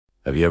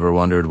Have you ever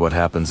wondered what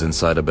happens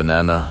inside a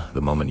banana the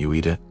moment you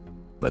eat it?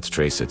 Let's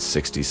trace its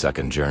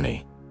 60-second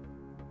journey.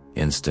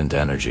 Instant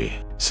energy.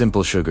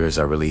 Simple sugars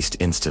are released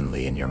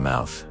instantly in your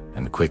mouth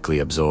and quickly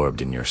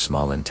absorbed in your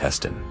small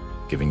intestine,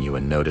 giving you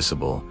a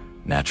noticeable,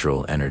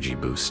 natural energy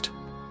boost.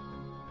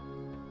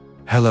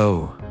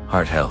 Hello,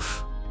 heart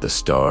health. The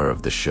star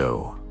of the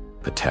show,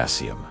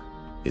 potassium,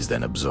 is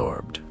then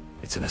absorbed.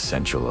 It's an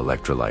essential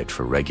electrolyte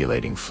for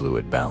regulating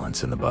fluid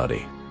balance in the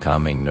body,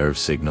 calming nerve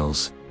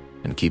signals,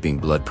 and keeping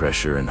blood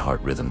pressure and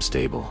heart rhythm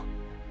stable.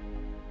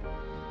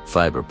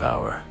 Fiber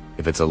power.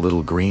 If it's a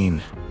little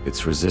green,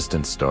 its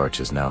resistant starch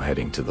is now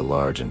heading to the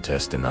large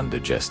intestine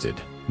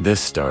undigested. This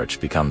starch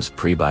becomes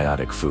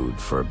prebiotic food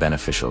for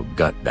beneficial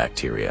gut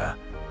bacteria,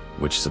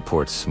 which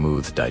supports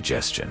smooth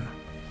digestion.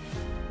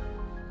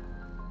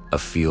 A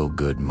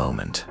feel-good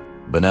moment.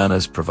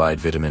 Bananas provide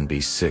vitamin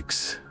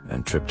B6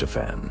 and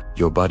tryptophan.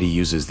 Your body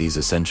uses these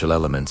essential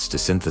elements to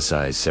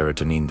synthesize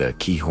serotonin, the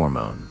key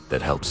hormone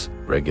that helps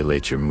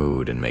regulate your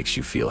mood and makes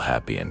you feel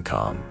happy and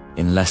calm.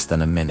 In less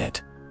than a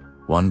minute,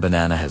 one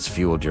banana has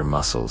fueled your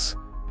muscles,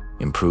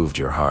 improved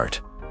your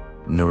heart,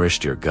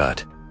 nourished your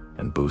gut,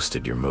 and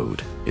boosted your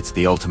mood. It's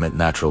the ultimate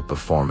natural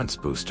performance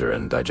booster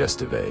and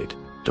digestive aid.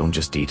 Don't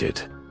just eat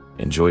it.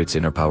 Enjoy its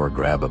inner power.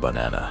 Grab a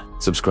banana.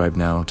 Subscribe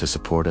now to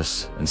support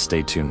us and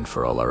stay tuned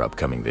for all our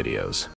upcoming videos.